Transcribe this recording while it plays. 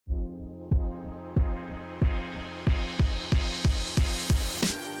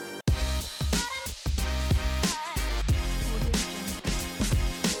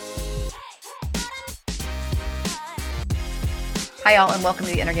Hi, all, and welcome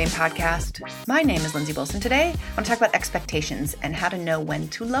to the Inner Game Podcast. My name is Lindsey Wilson. Today, I want to talk about expectations and how to know when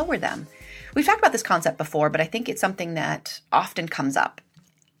to lower them. We've talked about this concept before, but I think it's something that often comes up.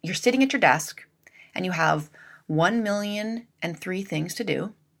 You're sitting at your desk, and you have 1,000,003 things to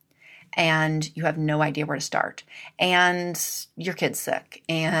do, and you have no idea where to start. And your kid's sick,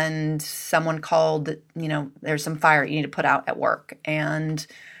 and someone called, there's some fire you need to put out at work, and,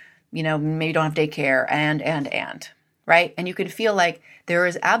 maybe you don't have daycare, and. Right? And you can feel like there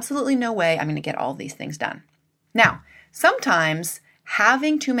is absolutely no way I'm going to get all of these things done. Now, sometimes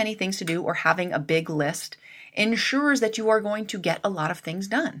having too many things to do or having a big list ensures that you are going to get a lot of things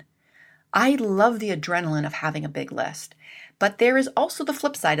done. I love the adrenaline of having a big list, but there is also the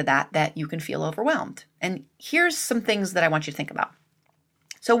flip side of that you can feel overwhelmed. And here's some things that I want you to think about.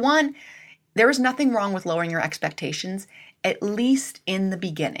 So one, there is nothing wrong with lowering your expectations, at least in the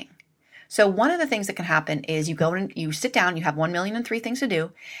beginning. So one of the things that can happen is you sit down, you have 1,000,003 things to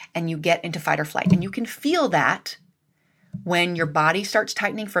do, and you get into fight or flight. And you can feel that when your body starts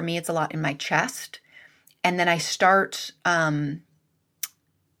tightening. For me, it's a lot in my chest. And then I start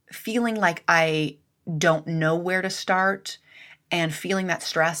feeling like I don't know where to start and feeling that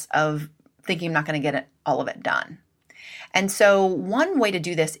stress of thinking I'm not going to get all of it done. And so one way to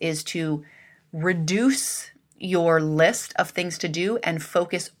do this is to reduce your list of things to do and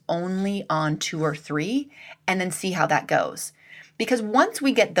focus only on 2 or 3 and then see how that goes. Because once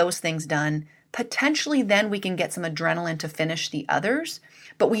we get those things done, potentially then we can get some adrenaline to finish the others,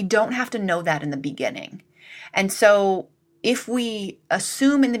 but we don't have to know that in the beginning. And so if we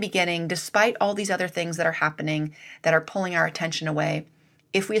assume in the beginning, despite all these other things that are happening that are pulling our attention away,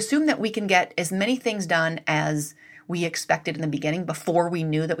 if we assume that we can get as many things done as we expected in the beginning before we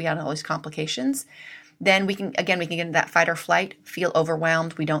knew that we had all these complications, then we can get into that fight or flight, feel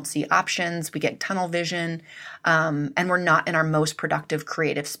overwhelmed. We don't see options. We get tunnel vision, and we're not in our most productive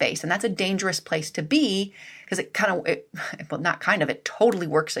creative space. And that's a dangerous place to be because it totally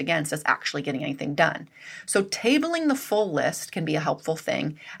works against us actually getting anything done. So tabling the full list can be a helpful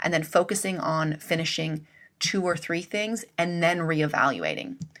thing, and then focusing on finishing 2 or 3 things and then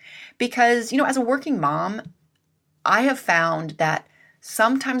reevaluating. Because, as a working mom, I have found that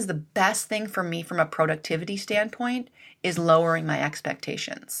sometimes the best thing for me from a productivity standpoint is lowering my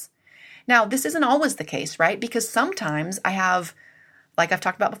expectations. Now, this isn't always the case, right? Because sometimes I have, like I've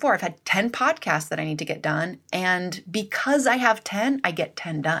talked about before, I've had 10 podcasts that I need to get done. And because I have 10, I get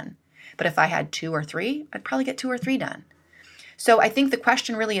 10 done. But if I had 2 or 3, I'd probably get 2 or 3 done. So I think the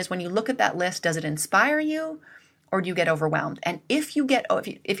question really is, when you look at that list, does it inspire you or do you get overwhelmed? And if you're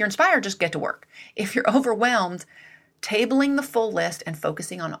inspired, just get to work. If you're overwhelmed, tabling the full list and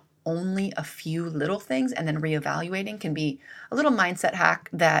focusing on only a few little things and then reevaluating can be a little mindset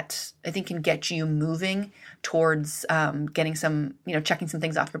hack that I think can get you moving towards getting some, checking some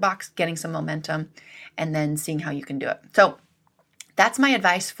things off your box, getting some momentum, and then seeing how you can do it. So that's my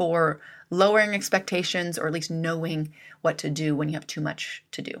advice for lowering expectations, or at least knowing what to do when you have too much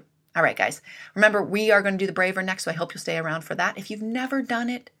to do. All right, guys. Remember, we are going to do the Braver next, so I hope you'll stay around for that. If you've never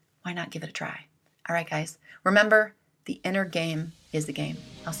done it, why not give it a try? All right, guys. Remember, the inner game is the game.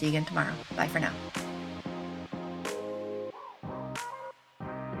 I'll see you again tomorrow. Bye for now.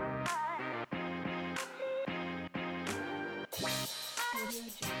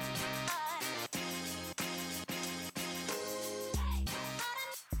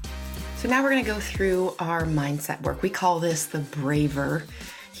 So now we're going to go through our mindset work. We call this the Braver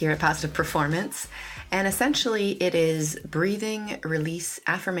here at Positive Performance. And essentially it is breathing, release,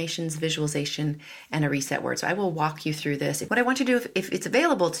 affirmations, visualization, and a reset word. So I will walk you through this. What I want you to do, if it's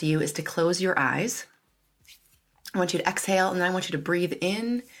available to you, is to close your eyes. I want you to exhale, and then I want you to breathe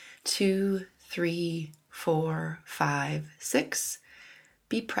in 2, 3, 4, 5, 6.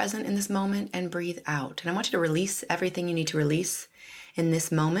 Be present in this moment and breathe out. And I want you to release everything you need to release in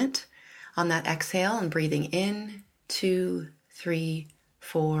this moment on that exhale, and breathing in 2, 3,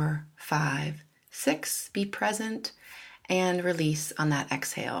 4, 5, 6. Be present and release on that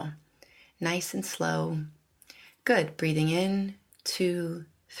exhale. Nice and slow. Good. Breathing in 2,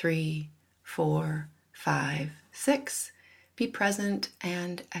 3, 4, 5, 6. Be present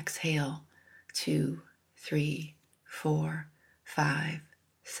and exhale 2, 3, 4, 5,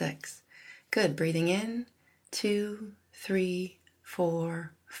 6. Good. Breathing in 2, 3,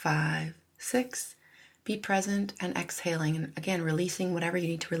 4, 5, 6. Be present and exhaling, and again, releasing whatever you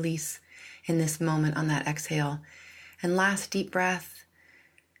need to release in this moment on that exhale. And last deep breath,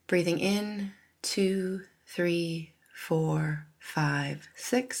 breathing in 2, 3, 4, 5,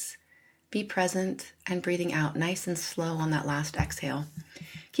 6. Be present and breathing out nice and slow on that last exhale.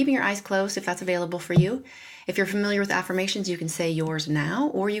 keeping your eyes closed if that's available for you. If you're familiar with affirmations, you can say yours now,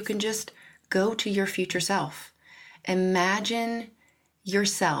 or you can just go to your future self. Imagine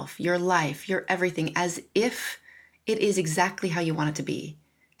yourself, your life, your everything as if it is exactly how you want it to be.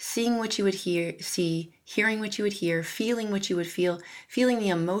 Seeing what you would see, hearing what you would hear, feeling what you would feel, feeling the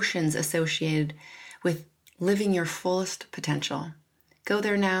emotions associated with living your fullest potential. Go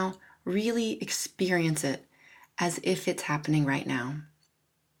there now, really experience it as if it's happening right now.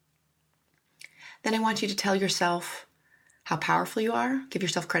 Then I want you to tell yourself how powerful you are. Give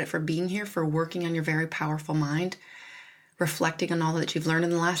yourself credit for being here, for working on your very powerful mind, reflecting on all that you've learned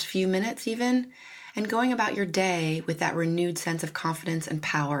in the last few minutes even, and going about your day with that renewed sense of confidence and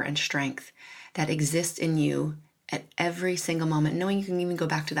power and strength that exists in you at every single moment, knowing you can even go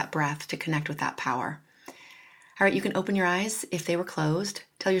back to that breath to connect with that power. All right, you can open your eyes if they were closed.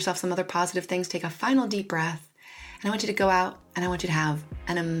 Tell yourself some other positive things. Take a final deep breath. And I want you to go out and I want you to have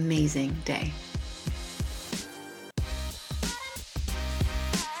an amazing day.